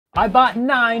I bought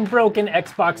 9 broken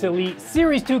Xbox Elite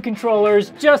Series 2 controllers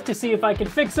just to see if I could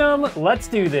fix them. Let's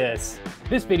do this.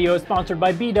 This video is sponsored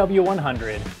by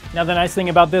BW100. Now the nice thing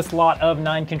about this lot of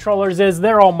 9 controllers is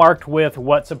they're all marked with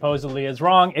what supposedly is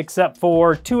wrong, except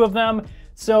for 2 of them.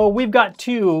 So we've got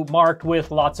 2 marked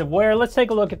with lots of wear. Let's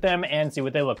take a look at them and see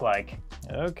what they look like.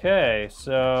 Okay,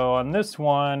 so on this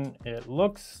one, it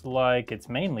looks like it's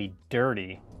mainly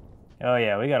dirty. Oh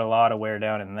yeah, we got a lot of wear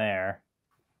down in there.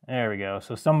 There we go.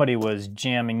 So somebody was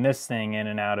jamming this thing in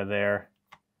and out of there.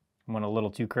 Went a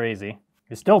little too crazy.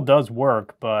 It still does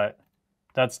work, but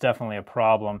that's definitely a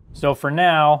problem. So for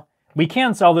now, we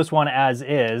can sell this one as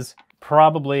is.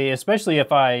 Probably, especially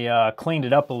if I cleaned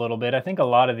it up a little bit. I think a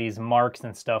lot of these marks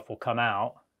and stuff will come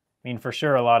out. I mean, for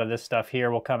sure, a lot of this stuff here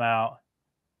will come out.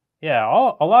 Yeah,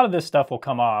 a lot of this stuff will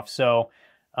come off. So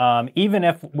even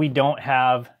if we don't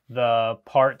have the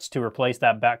parts to replace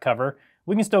that back cover,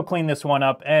 we can still clean this one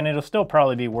up and it'll still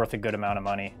probably be worth a good amount of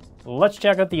money. Let's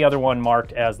check out the other one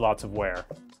marked as lots of wear.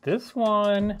 This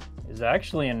one is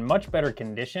actually in much better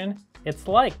condition. It's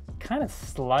like kind of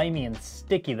slimy and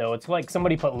sticky though. It's like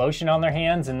somebody put lotion on their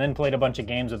hands and then played a bunch of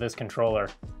games with this controller.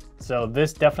 So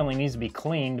this definitely needs to be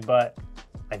cleaned, but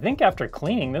I think after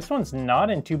cleaning, this one's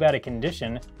not in too bad a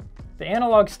condition. The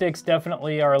analog sticks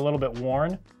definitely are a little bit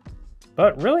worn,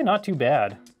 but really not too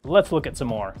bad. Let's look at some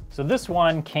more. So this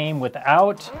one came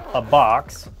without a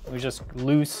box. It was just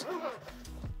loose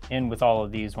in with all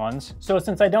of these ones. So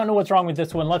since I don't know what's wrong with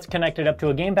this one, let's connect it up to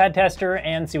a gamepad tester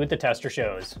and see what the tester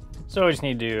shows. So I just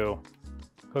need to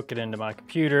hook it into my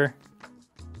computer.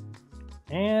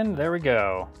 And there we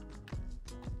go.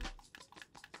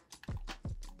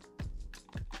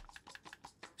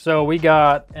 So we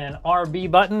got an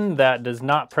RB button that does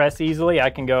not press easily.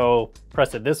 I can go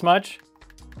press it this much,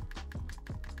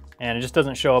 and it just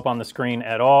doesn't show up on the screen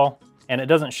at all. And it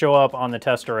doesn't show up on the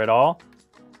tester at all.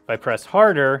 If I press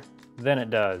harder, then it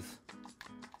does.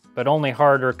 But only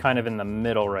harder kind of in the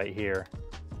middle right here.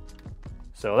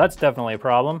 So that's definitely a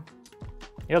problem.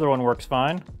 The other one works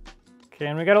fine. Okay,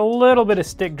 and we got a little bit of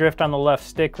stick drift on the left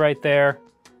stick right there.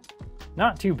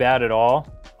 Not too bad at all.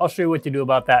 I'll show you what to do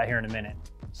about that here in a minute.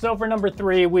 So for number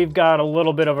 3, we've got a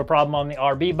little bit of a problem on the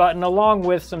RB button along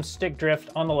with some stick drift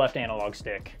on the left analog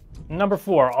stick. Number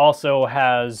 4 also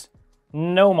has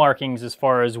no markings as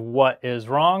far as what is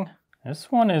wrong. This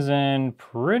one is in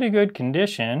pretty good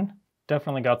condition.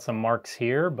 Definitely got some marks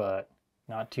here, but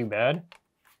not too bad.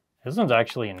 This one's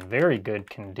actually in very good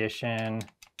condition.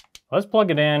 Let's plug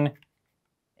it in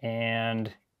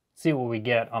and see what we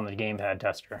get on the gamepad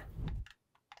tester.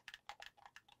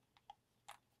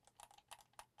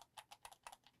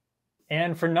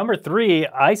 And for number 3,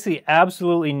 I see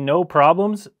absolutely no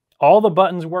problems. All the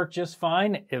buttons work just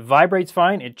fine. It vibrates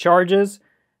fine, it charges.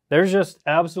 There's just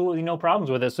absolutely no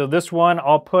problems with it. So this one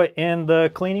I'll put in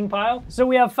the cleaning pile. So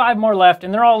we have 5 more left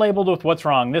and they're all labeled with what's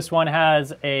wrong. This one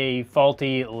has a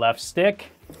faulty left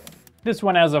stick. This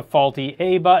one has a faulty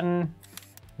A button.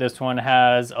 This one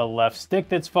has a left stick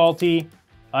that's faulty.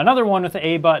 Another one with the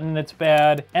A button that's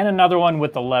bad. And another one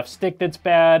with the left stick that's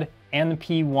bad. And the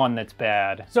P1 that's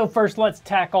bad. So first let's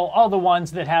tackle all the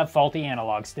ones that have faulty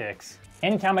analog sticks.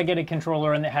 Anytime I get a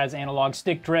controller in that has analog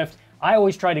stick drift, I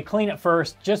always try to clean it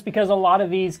first just because a lot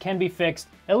of these can be fixed,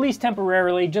 at least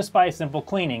temporarily, just by a simple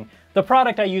cleaning. The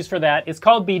product I use for that is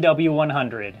called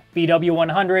BW100.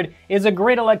 BW100 is a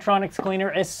great electronics cleaner,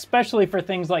 especially for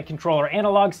things like controller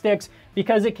analog sticks,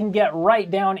 because it can get right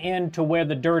down into where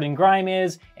the dirt and grime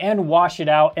is and wash it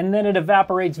out, and then it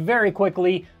evaporates very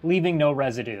quickly, leaving no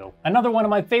residue. Another one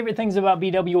of my favorite things about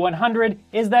BW100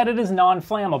 is that it is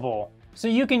non-flammable. So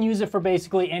you can use it for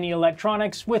basically any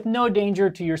electronics with no danger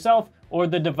to yourself or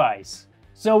the device.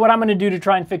 So what I'm going to do to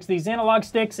try and fix these analog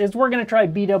sticks is we're going to try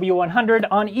BW100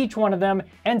 on each one of them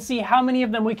and see how many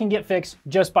of them we can get fixed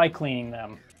just by cleaning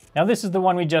them. Now this is the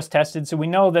one we just tested, so we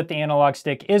know that the analog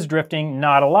stick is drifting,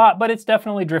 not a lot, but it's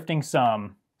definitely drifting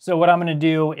some. So what I'm going to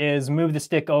do is move the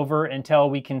stick over until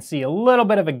we can see a little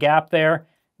bit of a gap there.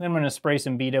 Then I'm going to spray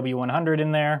some BW100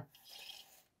 in there.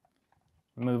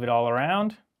 Move it all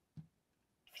around.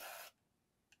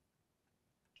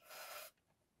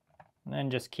 And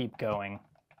then just keep going.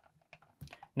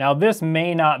 Now this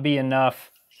may not be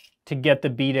enough to get the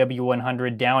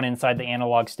BW100 down inside the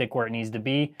analog stick where it needs to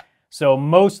be. So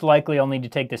most likely I'll need to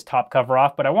take this top cover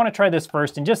off, but I want to try this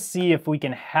first and just see if we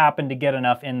can happen to get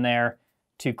enough in there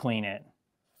to clean it.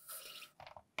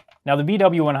 Now the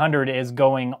BW100 is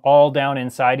going all down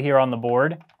inside here on the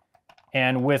board.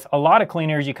 And with a lot of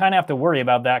cleaners, you kind of have to worry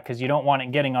about that because you don't want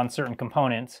it getting on certain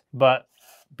components. But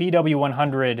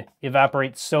BW100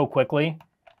 evaporates so quickly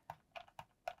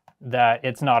that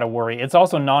it's not a worry. It's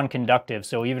also non-conductive,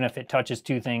 so even if it touches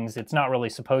two things it's not really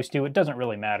supposed to, it doesn't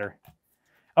really matter.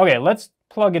 Okay, let's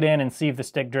plug it in and see if the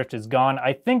stick drift is gone.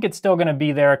 I think it's still gonna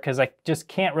be there because I just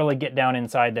can't really get down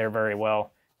inside there very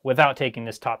well without taking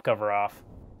this top cover off.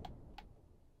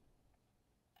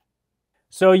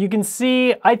 So you can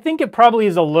see, I think it probably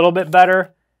is a little bit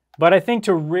better, but I think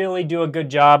to really do a good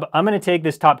job, I'm gonna take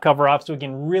this top cover off so we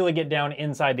can really get down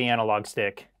inside the analog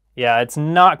stick. Yeah, it's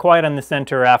not quite on the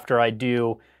center after I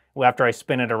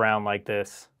spin it around like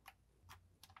this.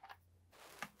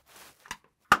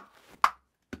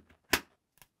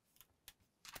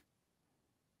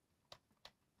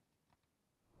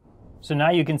 So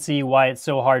now you can see why it's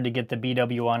so hard to get the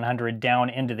BW100 down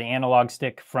into the analog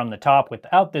stick from the top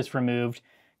without this removed,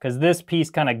 because this piece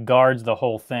kind of guards the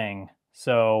whole thing.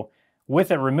 So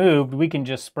with it removed, we can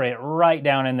just spray it right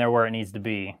down in there where it needs to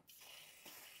be.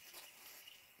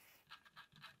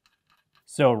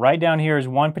 So right down here is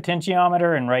one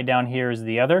potentiometer and right down here is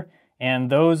the other. And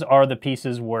those are the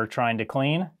pieces we're trying to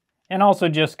clean. And also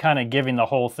just kind of giving the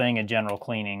whole thing a general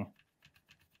cleaning.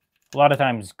 A lot of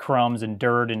times crumbs and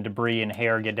dirt and debris and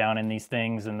hair get down in these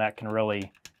things and that can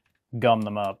really gum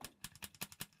them up.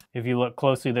 If you look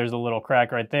closely, there's a little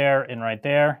crack right there and right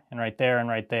there and right there and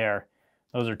right there.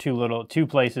 Those are two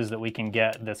places that we can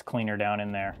get this cleaner down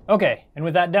in there. Okay, and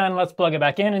with that done, let's plug it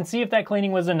back in and see if that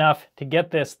cleaning was enough to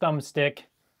get this thumbstick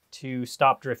to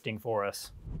stop drifting for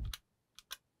us.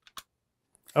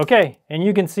 Okay, and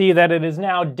you can see that it is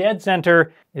now dead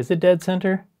center. Is it dead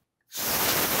center?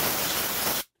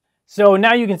 So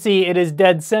now you can see it is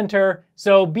dead center.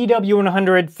 So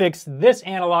BW100 fixed this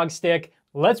analog stick.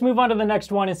 Let's move on to the next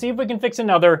one and see if we can fix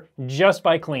another just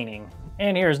by cleaning.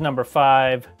 And here's number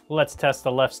 5. Let's test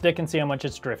the left stick and see how much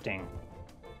it's drifting.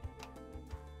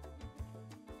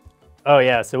 Oh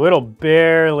yeah, so it'll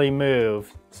barely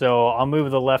move. So I'll move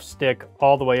the left stick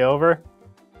all the way over.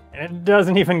 And it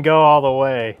doesn't even go all the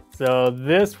way. So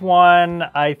this one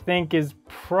I think is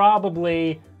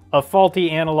probably a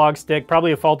faulty analog stick,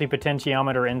 probably a faulty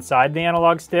potentiometer inside the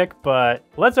analog stick, but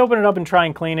let's open it up and try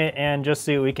and clean it and just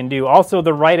see what we can do. Also,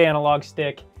 the right analog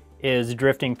stick is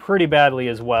drifting pretty badly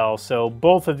as well, so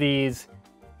both of these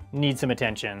need some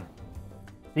attention.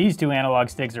 These two analog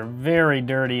sticks are very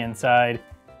dirty inside.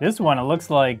 This one, it looks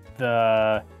like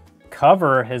the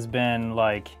cover has been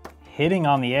like hitting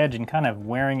on the edge and kind of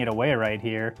wearing it away right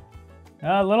here.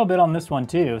 A little bit on this one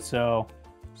too, so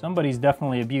somebody's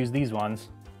definitely abused these ones.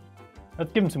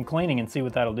 Let's give them some cleaning and see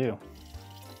what that'll do.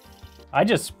 I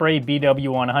just sprayed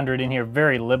BW100 in here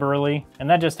very liberally, and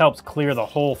that just helps clear the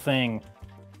whole thing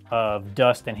of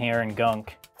dust and hair and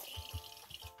gunk.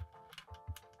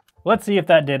 Let's see if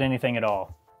that did anything at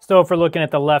all. So if we're looking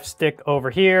at the left stick over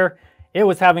here, it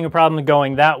was having a problem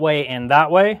going that way and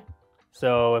that way.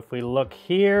 So if we look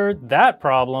here, that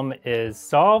problem is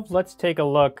solved. Let's take a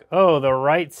look. Oh, the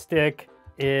right stick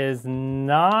is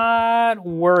not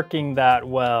working that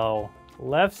well.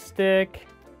 Left stick.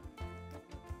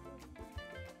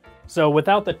 So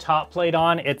without the top plate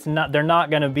on, they're not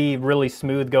going to be really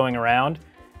smooth going around.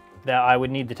 That I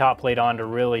would need the top plate on to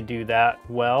really do that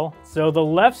well. So the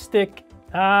left stick,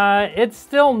 it's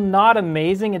still not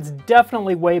amazing. It's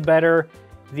definitely way better.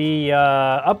 The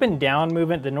up and down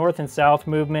movement, the north and south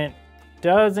movement,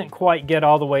 doesn't quite get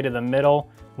all the way to the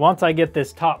middle. Once I get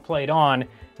this top plate on,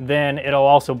 then it'll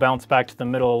also bounce back to the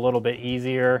middle a little bit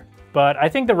easier. But I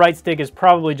think the right stick is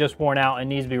probably just worn out and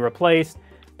needs to be replaced.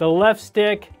 The left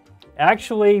stick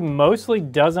actually mostly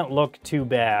doesn't look too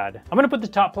bad. I'm gonna put the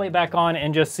top plate back on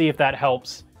and just see if that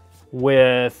helps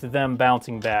with them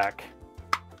bouncing back.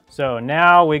 So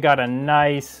now we got a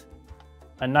nice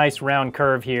round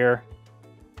curve here.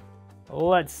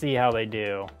 Let's see how they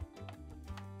do.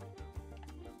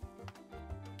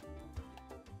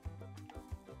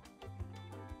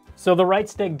 So the right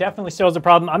stick definitely still has a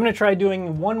problem. I'm gonna try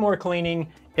doing one more cleaning.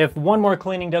 If one more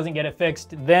cleaning doesn't get it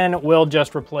fixed, then we'll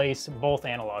just replace both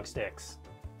analog sticks.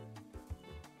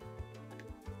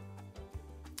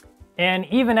 And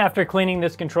even after cleaning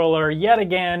this controller, yet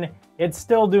again, it's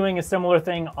still doing a similar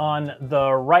thing on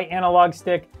the right analog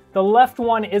stick. The left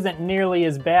one isn't nearly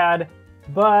as bad,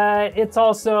 but it's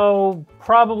also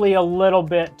probably a little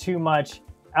bit too much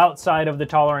outside of the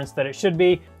tolerance that it should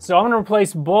be. So I'm gonna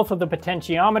replace both of the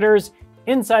potentiometers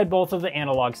inside both of the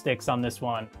analog sticks on this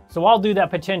one. So I'll do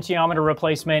that potentiometer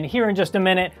replacement here in just a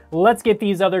minute. Let's get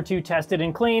these other two tested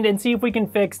and cleaned and see if we can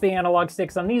fix the analog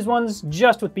sticks on these ones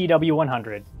just with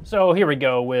BW100. So here we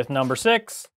go with number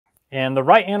 6. And the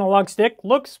right analog stick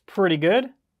looks pretty good.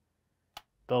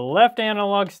 The left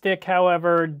analog stick,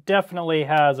 however, definitely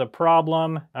has a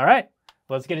problem. All right,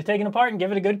 let's get it taken apart and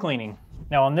give it a good cleaning.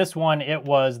 Now on this one, it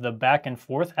was the back and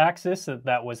forth axis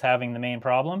that was having the main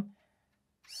problem.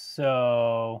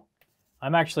 So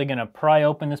I'm actually going to pry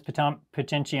open this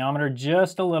potentiometer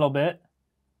just a little bit.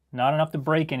 Not enough to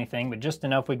break anything, but just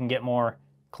enough we can get more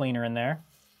cleaner in there.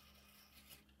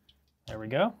 There we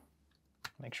go.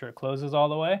 Make sure it closes all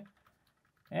the way.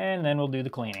 And then we'll do the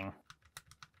cleaning.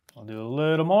 We'll do a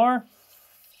little more.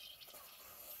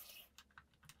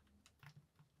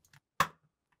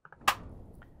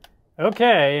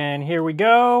 Okay, and here we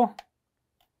go.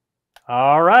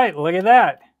 All right, look at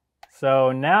that.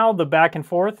 So now the back and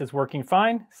forth is working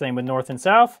fine. Same with north and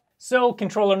south. So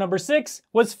controller number 6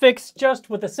 was fixed just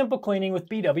with a simple cleaning with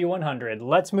BW100.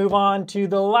 Let's move on to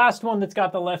the last one that's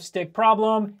got the left stick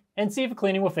problem and see if a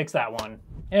cleaning will fix that one.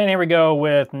 And here we go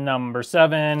with number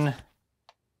 7.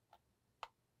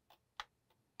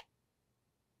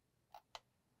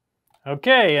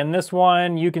 Okay, and this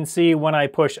one you can see when I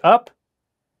push up,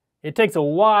 it takes a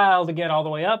while to get all the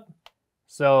way up.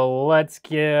 So let's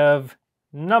give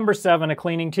number 7 a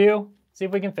cleaning too, see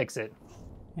if we can fix it.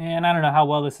 And I don't know how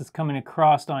well this is coming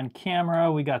across on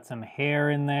camera. We got some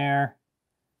hair in there.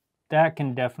 That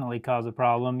can definitely cause a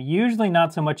problem. Usually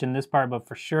not so much in this part, but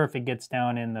for sure if it gets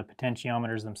down in the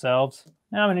potentiometers themselves.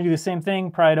 Now I'm gonna do the same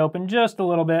thing, pry it open just a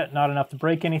little bit. Not enough to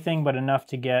break anything, but enough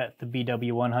to get the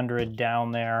BW100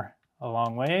 down there a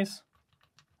long ways.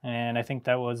 And I think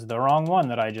that was the wrong one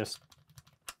that I just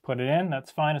put it in.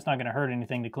 That's fine, it's not gonna hurt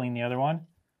anything to clean the other one.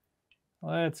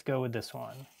 Let's go with this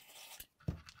one.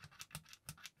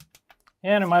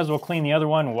 And I might as well clean the other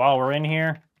one while we're in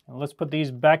here. And let's put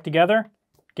these back together,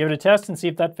 give it a test and see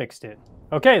if that fixed it.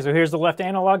 Okay, so here's the left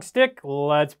analog stick.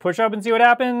 Let's push up and see what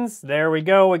happens. There we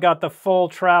go, we got the full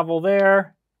travel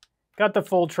there. Got the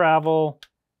full travel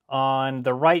on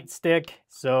the right stick.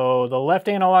 So the left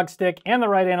analog stick and the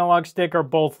right analog stick are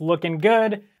both looking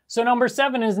good. So number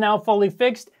 7 is now fully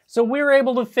fixed. So we were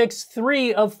able to fix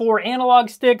 3 of 4 analog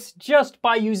sticks just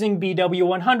by using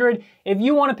BW100. If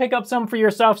you want to pick up some for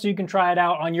yourself so you can try it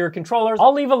out on your controllers,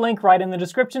 I'll leave a link right in the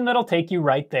description that'll take you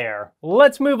right there.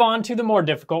 Let's move on to the more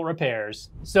difficult repairs.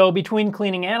 So between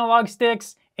cleaning analog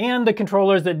sticks and the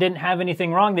controllers that didn't have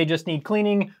anything wrong, they just need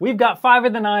cleaning, we've got 5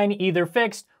 of the 9 either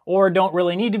fixed or don't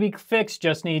really need to be fixed,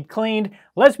 just need cleaned.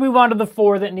 Let's move on to the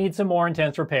 4 that need some more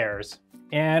intense repairs.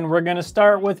 And we're gonna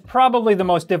start with probably the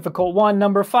most difficult one,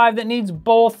 number 5, that needs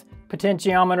both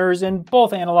potentiometers and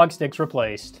both analog sticks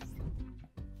replaced.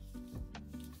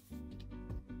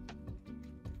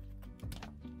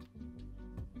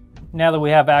 Now that we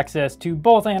have access to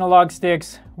both analog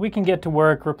sticks, we can get to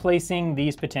work replacing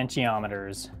these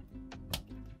potentiometers.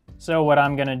 So what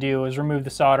I'm gonna do is remove the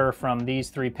solder from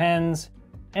these 3 pins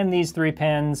and these 3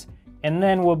 pins, and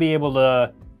then we'll be able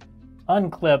to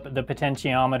unclip the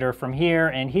potentiometer from here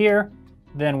and here.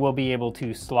 Then we'll be able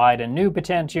to slide a new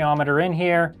potentiometer in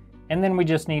here, and then we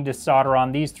just need to solder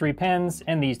on these 3 pins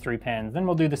and these 3 pins. Then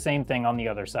we'll do the same thing on the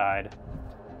other side.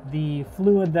 The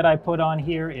fluid that I put on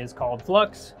here is called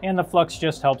flux, and the flux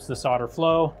just helps the solder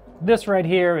flow. This right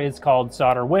here is called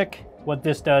solder wick. What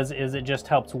this does is it just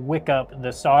helps wick up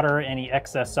the solder, any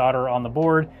excess solder on the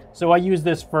board. So I use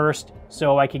this first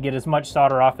so I could get as much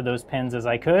solder off of those pins as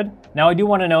I could. Now I do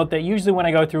want to note that usually when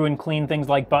I go through and clean things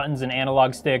like buttons and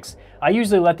analog sticks, I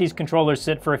usually let these controllers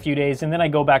sit for a few days and then I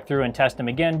go back through and test them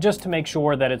again just to make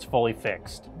sure that it's fully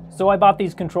fixed. So I bought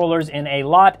these controllers in a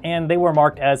lot and they were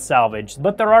marked as salvaged,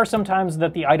 but there are some times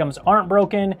that the items aren't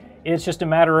broken. It's just a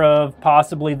matter of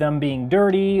possibly them being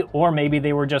dirty, or maybe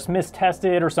they were just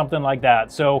mistested or something like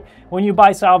that. So when you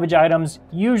buy salvage items,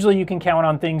 usually you can count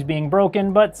on things being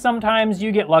broken, but sometimes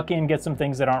you get lucky and get some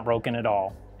things that aren't broken at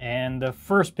all. And the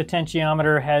first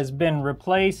potentiometer has been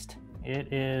replaced.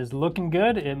 It is looking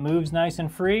good. It moves nice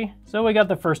and free. So we got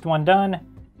the first one done.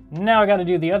 Now I got to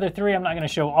do the other 3. I'm not going to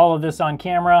show all of this on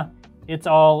camera. It's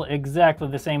all exactly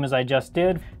the same as I just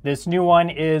did. This new one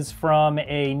is from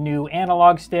a new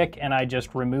analog stick, and I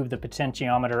just removed the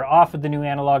potentiometer off of the new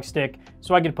analog stick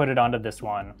so I could put it onto this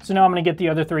one. So now I'm going to get the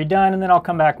other 3 done, and then I'll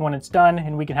come back when it's done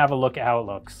and we can have a look at how it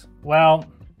looks. Well,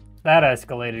 that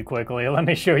escalated quickly. Let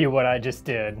me show you what I just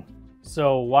did.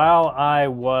 So while I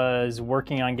was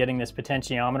working on getting this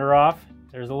potentiometer off,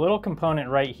 there's a little component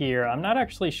right here. I'm not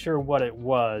actually sure what it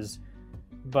was,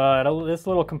 but this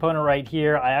little component right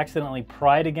here, I accidentally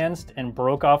pried against and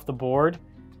broke off the board,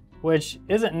 which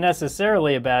isn't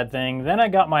necessarily a bad thing. Then I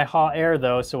got my hot air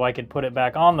though, so I could put it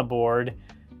back on the board.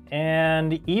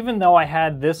 And even though I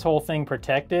had this whole thing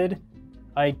protected,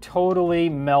 I totally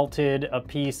melted a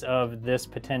piece of this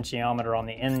potentiometer on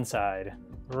the inside,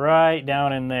 right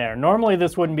down in there. Normally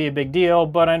this wouldn't be a big deal,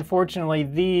 but unfortunately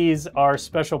these are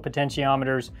special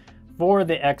potentiometers for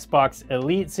the Xbox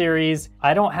Elite series.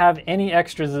 I don't have any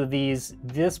extras of these.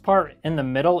 This part in the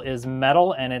middle is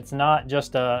metal, and it's not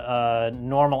just a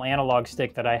normal analog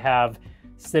stick that I have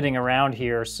sitting around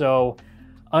here. So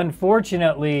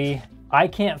unfortunately, I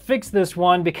can't fix this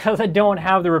one because I don't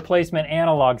have the replacement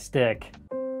analog stick.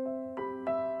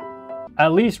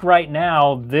 At least right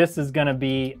now, this is gonna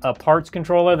be a parts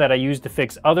controller that I use to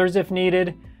fix others if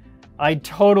needed. I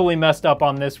totally messed up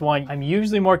on this one. I'm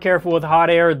usually more careful with hot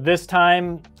air. This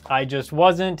time, I just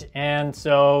wasn't, and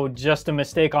so just a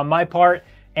mistake on my part.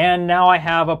 And now I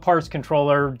have a parts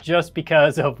controller just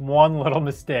because of one little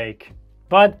mistake.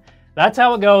 But that's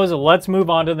how it goes. Let's move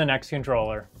on to the next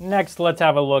controller. Next, let's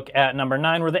have a look at number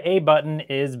 9, where the A button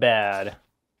is bad.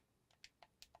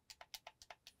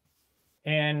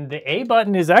 And the A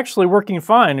button is actually working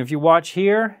fine. If you watch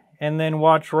here, and then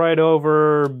watch right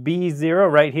over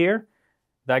B0 right here,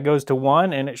 that goes to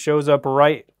 1, and it shows up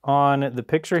right on the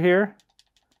picture here.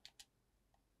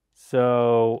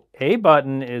 So A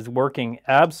button is working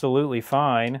absolutely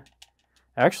fine.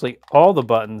 Actually, all the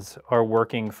buttons are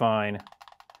working fine.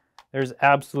 There's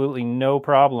absolutely no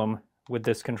problem with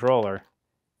this controller.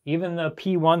 Even the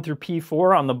P1 through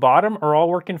P4 on the bottom are all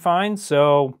working fine.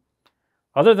 So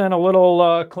other than a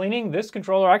little cleaning, this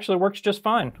controller actually works just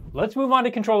fine. Let's move on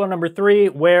to controller number 3,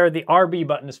 where the RB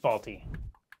button is faulty.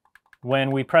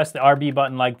 When we press the RB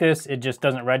button like this, it just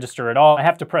doesn't register at all. I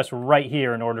have to press right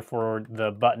here in order for the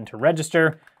button to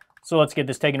register. So let's get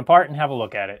this taken apart and have a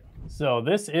look at it. So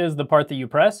this is the part that you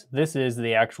press. This is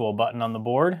the actual button on the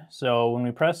board. So when we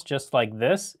press just like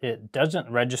this, it doesn't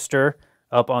register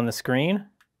up on the screen.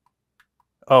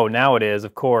 Oh, now it is,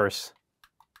 of course.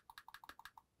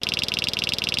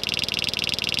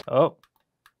 Oh.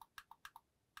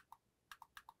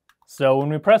 So when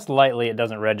we press lightly, it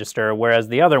doesn't register, whereas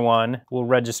the other one will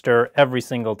register every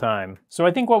single time. So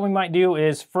I think what we might do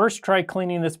is first try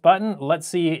cleaning this button. Let's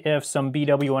see if some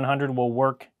BW100 will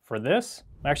work for this.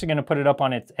 I'm actually gonna put it up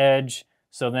on its edge,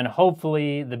 so then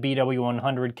hopefully the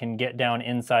BW100 can get down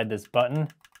inside this button.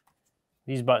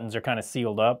 These buttons are kind of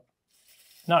sealed up.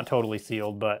 Not totally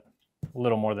sealed, but a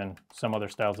little more than some other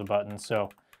styles of buttons. So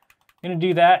I'm gonna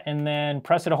do that and then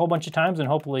press it a whole bunch of times and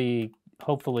hopefully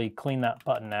clean that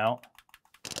button out.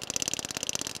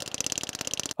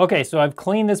 Okay, so I've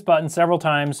cleaned this button several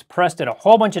times, pressed it a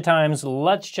whole bunch of times.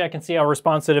 Let's check and see how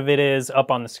responsive it is up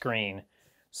on the screen.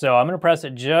 So I'm gonna press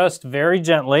it just very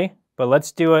gently, but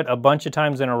let's do it a bunch of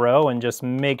times in a row and just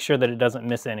make sure that it doesn't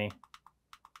miss any.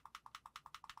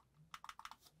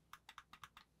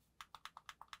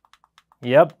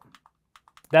 Yep,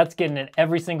 that's getting it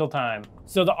every single time.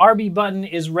 So the RB button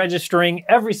is registering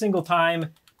every single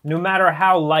time, no matter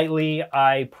how lightly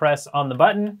I press on the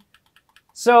button.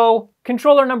 So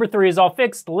controller number 3 is all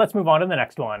fixed. Let's move on to the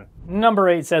next one. Number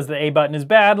 8 says the A button is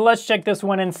bad. Let's check this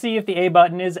one and see if the A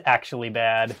button is actually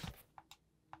bad.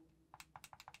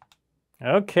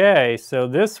 Okay, so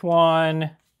this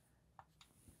one,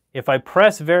 if I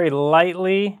press very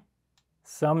lightly,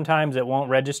 sometimes it won't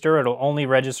register. It'll only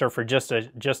register for just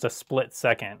a split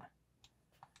second.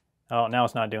 Oh, now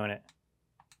it's not doing it.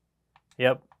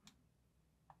 Yep.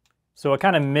 So it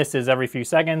kind of misses every few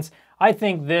seconds. I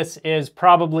think this is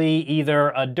probably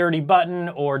either a dirty button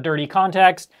or dirty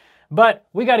context, but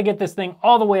we got to get this thing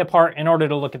all the way apart in order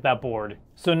to look at that board.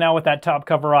 So now with that top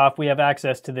cover off, we have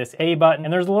access to this A button,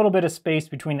 and there's a little bit of space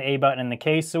between the A button and the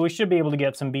case, so we should be able to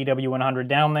get some BW100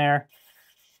 down there.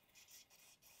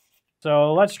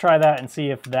 So let's try that and see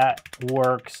if that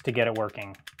works to get it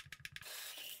working.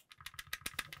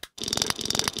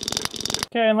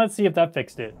 Okay, and let's see if that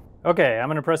fixed it. Okay, I'm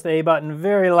gonna press the A button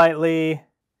very lightly,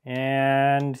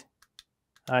 and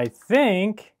I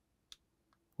think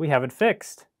we have it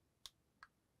fixed.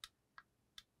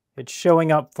 It's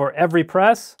showing up for every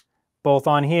press, both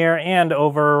on here and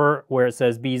over where it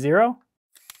says B0.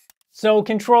 So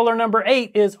controller number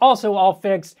 8 is also all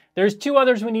fixed. There's 2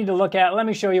 others we need to look at. Let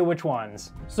me show you which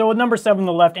ones. So with number 7,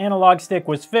 the left analog stick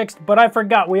was fixed, but I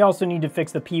forgot we also need to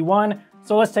fix the P1.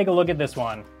 So let's take a look at this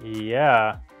one.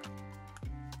 Yeah.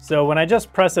 So when I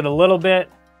just press it a little bit,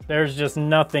 there's just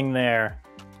nothing there.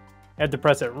 I have to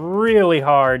press it really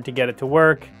hard to get it to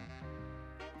work.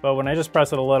 But when I just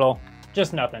press it a little,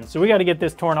 just nothing. So we got to get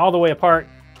this torn all the way apart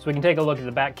so we can take a look at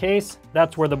the back case.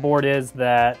 That's where the board is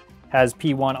that has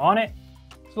P1 on it.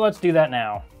 So let's do that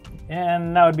now.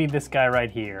 And that would be this guy right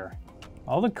here.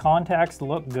 All the contacts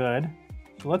look good.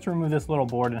 So let's remove this little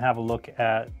board and have a look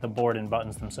at the board and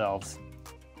buttons themselves.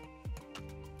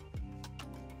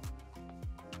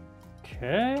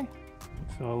 Okay,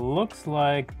 so it looks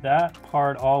like that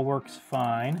part all works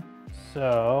fine.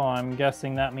 So I'm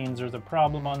guessing that means there's a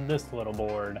problem on this little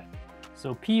board.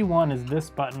 So P1 is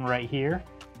this button right here.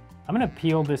 I'm gonna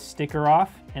peel this sticker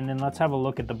off and then let's have a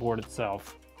look at the board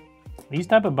itself. These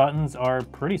type of buttons are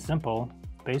pretty simple.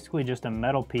 Basically just a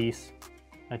metal piece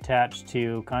attached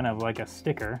to kind of like a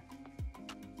sticker.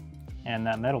 And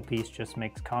that metal piece just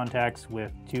makes contacts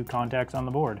with 2 contacts on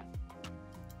the board.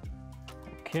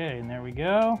 Okay, and there we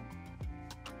go.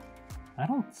 I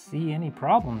don't see any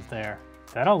problems there.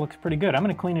 That all looks pretty good. I'm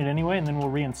gonna clean it anyway and then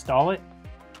we'll reinstall it.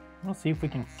 We'll see if we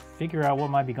can figure out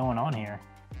what might be going on here.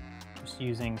 Just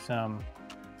using some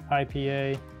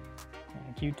IPA and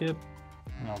a Q-tip.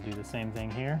 And I'll do the same thing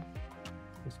here.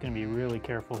 Just gonna be really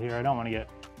careful here. I don't wanna get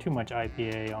too much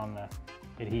IPA on the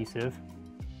adhesive.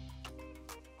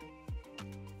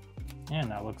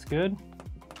 And that looks good.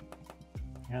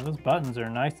 Yeah, those buttons are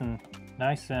nice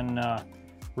and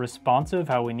responsive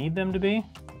how we need them to be.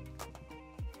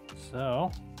 So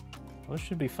those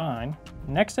should be fine.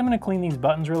 Next, I'm gonna clean these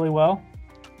buttons really well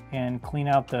and clean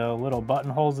out the little button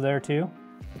holes there too,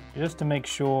 just to make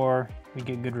sure we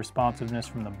get good responsiveness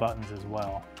from the buttons as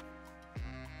well.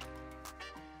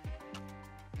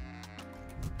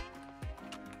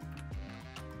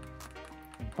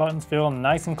 Buttons feel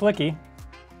nice and clicky.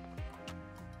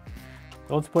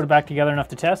 So let's put it back together enough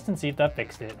to test and see if that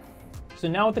fixed it. So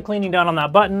now with the cleaning done on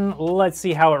that button, let's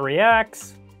see how it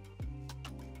reacts.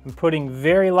 I'm putting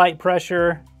very light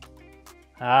pressure.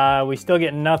 We still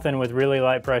get nothing with really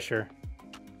light pressure.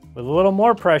 With a little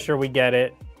more pressure, we get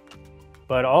it.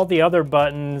 But all the other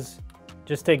buttons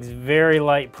just takes very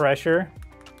light pressure.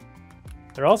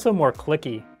 They're also more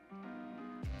clicky.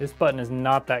 This button is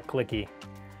not that clicky.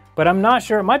 But I'm not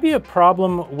sure, it might be a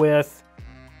problem with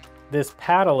this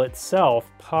paddle itself,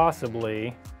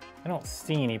 possibly. I don't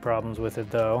see any problems with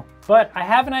it though. But I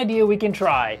have an idea we can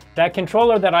try. That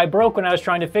controller that I broke when I was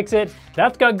trying to fix it,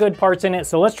 that's got good parts in it.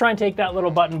 So let's try and take that little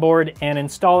button board and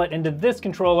install it into this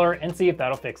controller and see if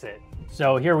that'll fix it.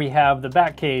 So here we have the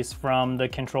back case from the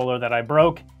controller that I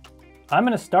broke. I'm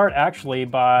gonna start actually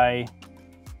by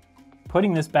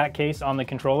putting this back case on the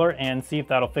controller and see if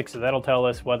that'll fix it. That'll tell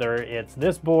us whether it's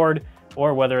this board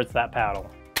or whether it's that paddle.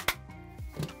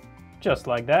 Just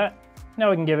like that. Now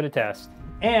we can give it a test.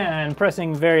 And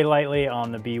pressing very lightly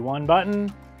on the B1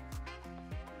 button.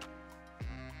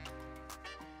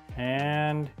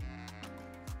 And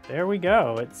there we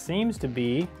go. It seems to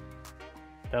be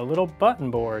the little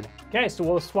button board. Okay, so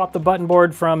we'll swap the button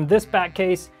board from this back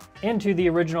case into the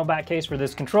original back case for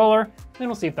this controller, then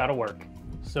we'll see if that'll work.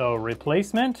 So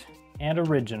replacement and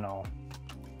original.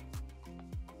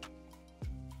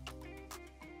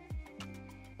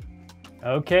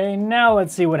 Okay, now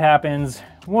let's see what happens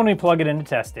when we plug it in to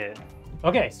test it.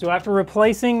 Okay, so after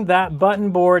replacing that button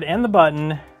board and the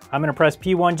button, I'm gonna press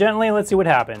P1 gently. Let's see what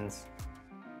happens.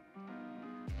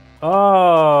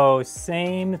 Oh,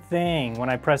 same thing. When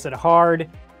I press it hard,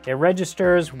 it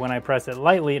registers. When I press it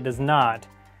lightly, it does not.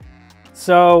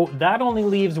 So that only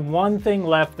leaves one thing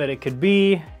left that it could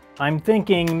be. I'm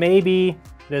thinking maybe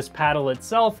this paddle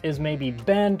itself is maybe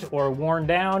bent or worn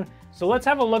down. So let's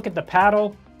have a look at the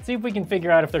paddle, see if we can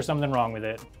figure out if there's something wrong with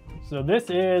it. So this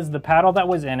is the paddle that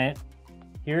was in it.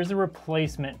 Here's a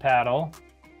replacement paddle.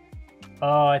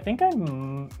 I think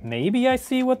maybe I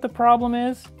see what the problem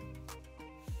is.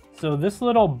 So this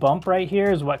little bump right here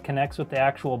is what connects with the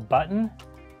actual button.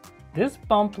 This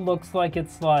bump looks like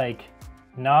it's like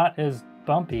not as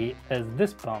bumpy as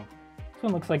this bump. This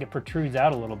one looks like it protrudes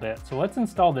out a little bit. So let's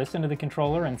install this into the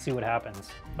controller and see what happens.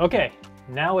 Okay,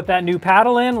 now with that new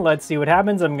paddle in, let's see what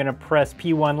happens. I'm gonna press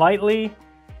P1 lightly.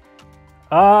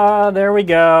 There we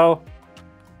go.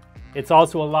 It's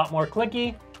also a lot more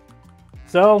clicky.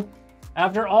 So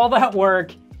after all that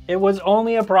work, it was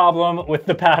only a problem with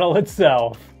the paddle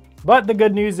itself. But the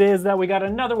good news is that we got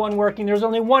another one working. There's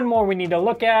only one more we need to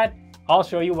look at. I'll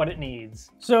show you what it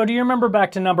needs. So do you remember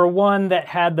back to number 1 that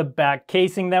had the back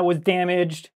casing that was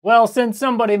damaged? Well, since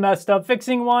somebody messed up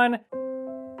fixing one,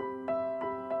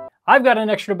 I've got an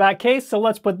extra back case, so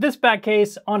let's put this back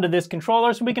case onto this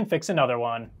controller so we can fix another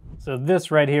one. So this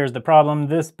right here is the problem.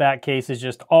 This back case is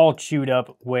just all chewed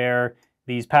up where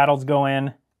these paddles go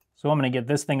in. So I'm gonna get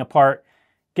this thing apart,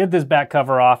 get this back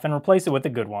cover off, and replace it with a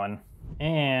good one.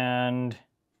 And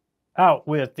out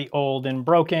with the old and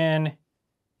broken,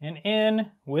 and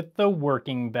in with the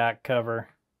working back cover.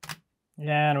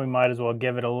 And we might as well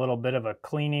give it a little bit of a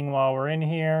cleaning while we're in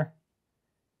here.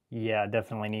 Yeah,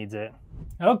 definitely needs it.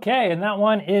 Okay, and that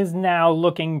one is now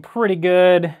looking pretty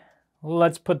good.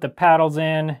 Let's put the paddles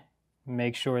in,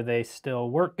 make sure they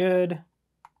still work good.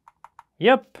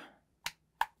 Yep.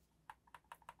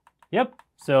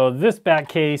 So this back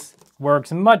case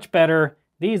works much better.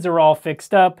 These are all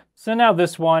fixed up. So now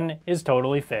this one is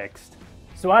totally fixed.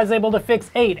 So I was able to fix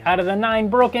 8 out of the 9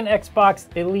 broken Xbox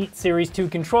Elite Series 2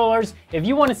 controllers. If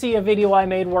you want to see a video I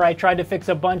made where I tried to fix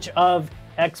a bunch of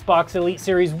Xbox Elite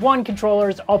Series 1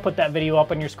 controllers, I'll put that video up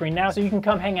on your screen now so you can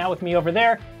come hang out with me over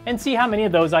there and see how many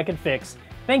of those I could fix.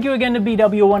 Thank you again to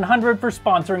BW100 for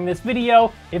sponsoring this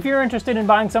video. If you're interested in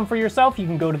buying some for yourself, you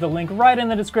can go to the link right in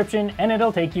the description and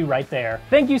it'll take you right there.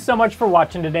 Thank you so much for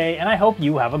watching today, and I hope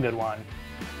you have a good one.